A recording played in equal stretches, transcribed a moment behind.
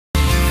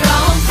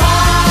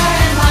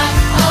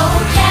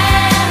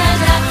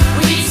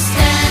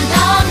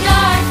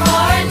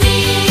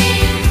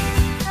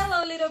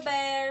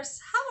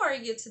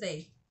you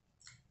today?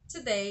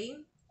 Today,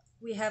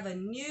 we have a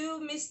new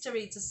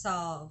mystery to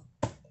solve.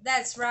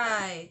 That's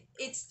right,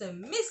 it's the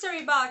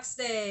Mystery Box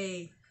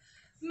Day.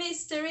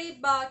 Mystery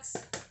box,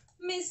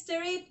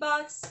 mystery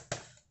box.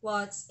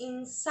 What's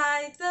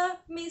inside the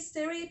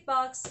mystery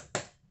box?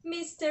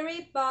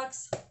 Mystery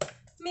box,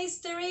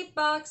 mystery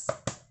box.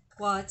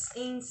 What's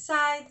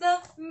inside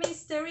the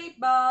mystery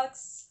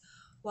box?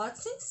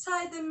 What's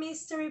inside the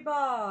mystery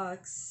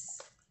box?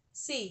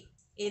 See,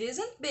 it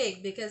isn't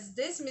big because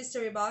this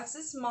mystery box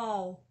is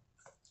small.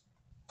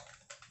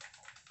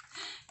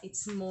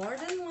 It's more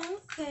than one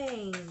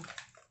thing.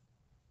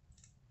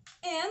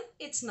 And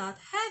it's not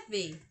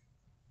heavy.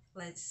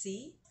 Let's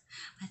see.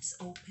 Let's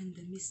open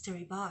the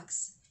mystery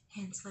box.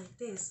 Hands like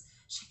this.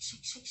 Shake,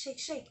 shake, shake, shake,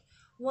 shake.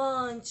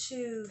 1,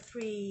 2,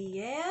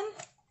 3, and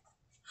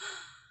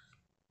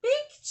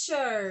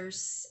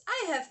pictures.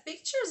 I have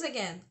pictures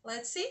again.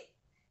 Let's see.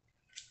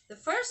 The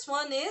first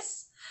one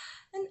is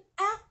an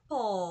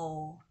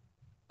apple.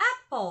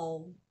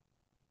 Apple.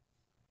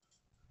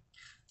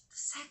 The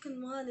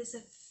second one is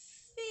a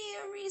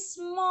very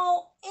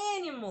small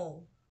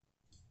animal.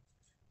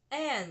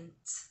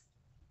 Ant.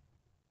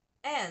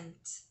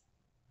 Ant.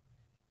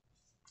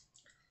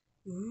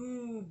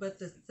 Ooh, but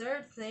the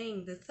third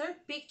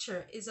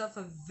picture is of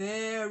a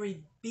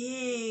very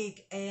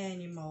big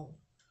animal.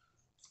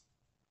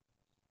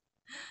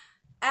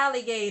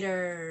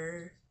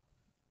 Alligator.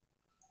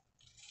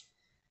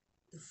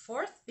 The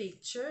fourth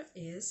picture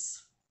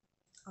is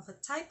of a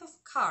type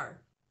of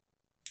car,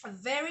 a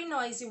very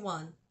noisy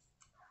one.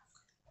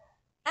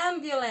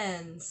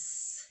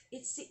 Ambulance.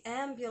 It's the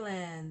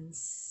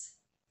ambulance.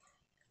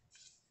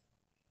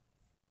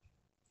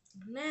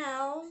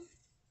 Now,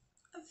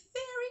 a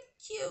very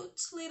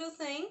cute little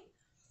thing.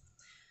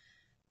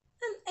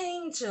 An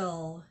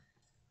angel.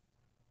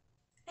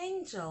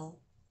 Angel.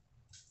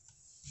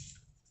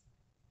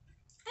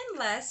 And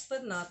last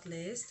but not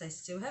least, I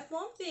still have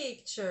one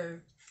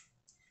picture.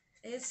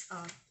 It's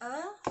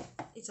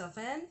of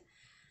an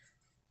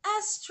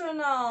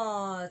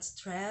astronaut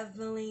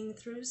traveling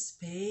through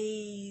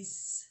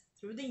space,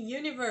 through the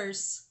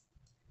universe.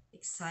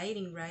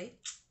 Exciting, right?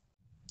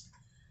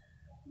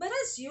 But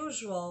as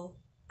usual,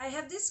 I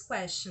have this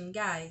question,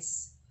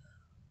 guys.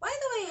 Why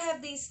do I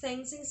have these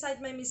things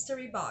inside my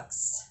mystery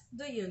box?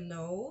 Do you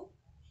know?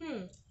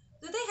 Do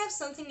they have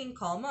something in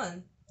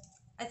common?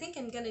 I think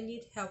I'm gonna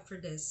need help for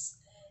this.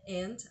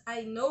 And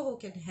I know who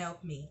can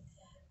help me.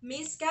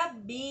 Miss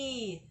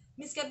Gabi.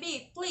 Miss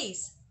Gabi,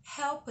 please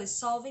help us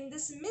solving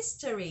this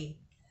mystery.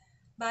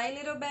 Bye,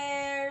 little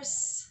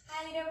bears.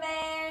 Hi, little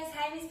bears.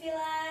 Hi, Miss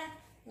Pilar.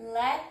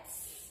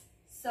 Let's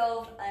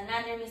solve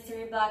another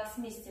mystery box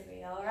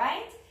mystery,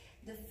 alright?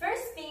 The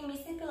first thing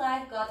Miss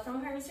Pilar got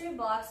from her mystery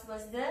box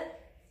was the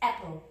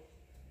apple.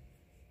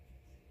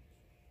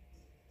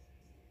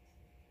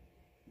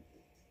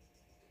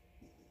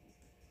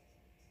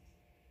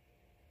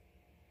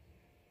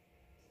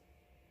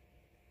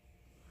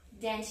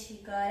 Then she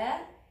got a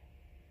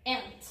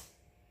ant.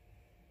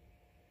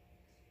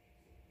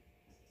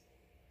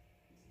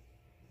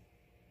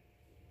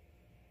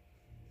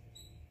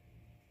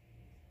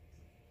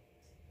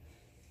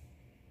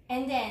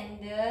 And then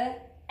the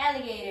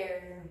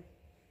alligator.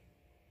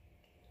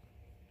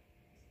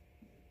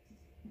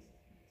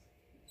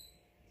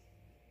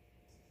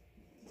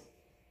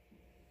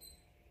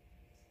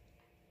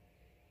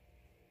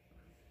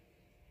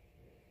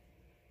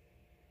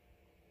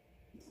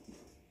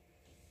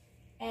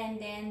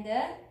 And then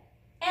the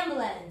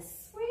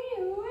ambulance.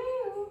 Woo,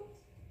 woo.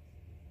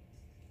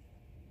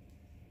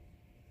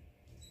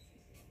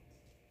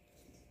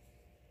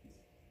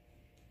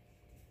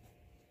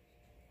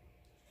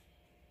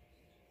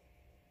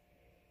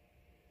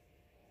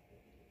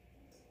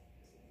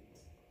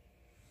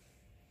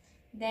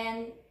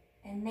 Then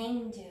an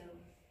angel.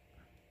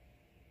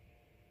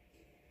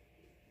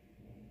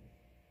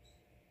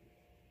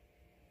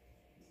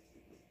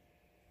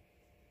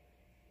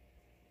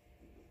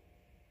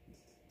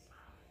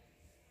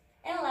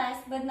 And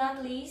last but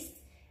not least,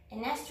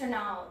 an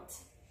astronaut.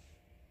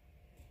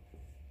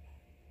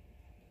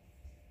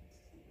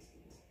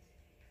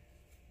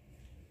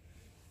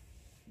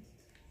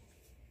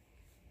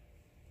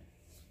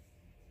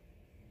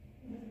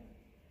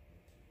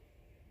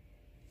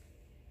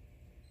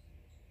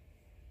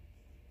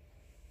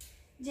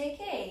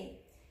 JK,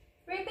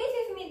 repeat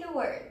with me the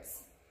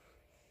words.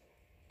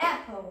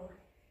 Apple,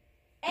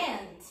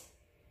 ant,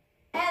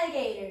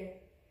 alligator,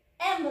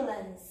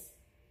 ambulance,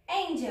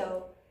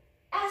 angel,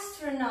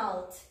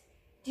 astronaut.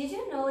 Did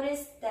you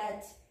notice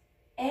that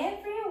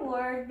every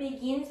word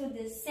begins with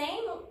the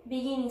same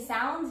beginning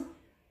sound?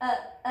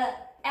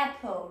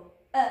 Apple,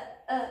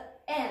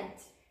 ant,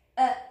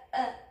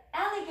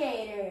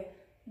 alligator.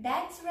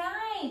 That's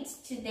right.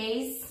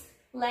 Today's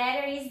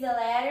letter is the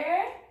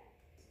letter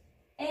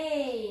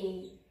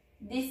A.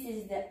 This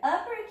is the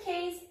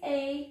uppercase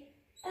A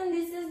and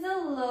this is the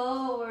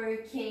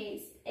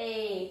lowercase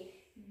a.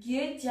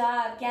 Good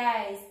job,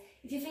 guys.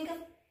 If you think of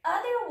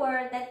other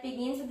word that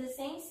begins with the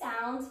same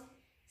sound,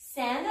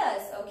 send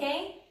us,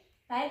 okay?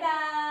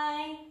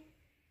 Bye-bye.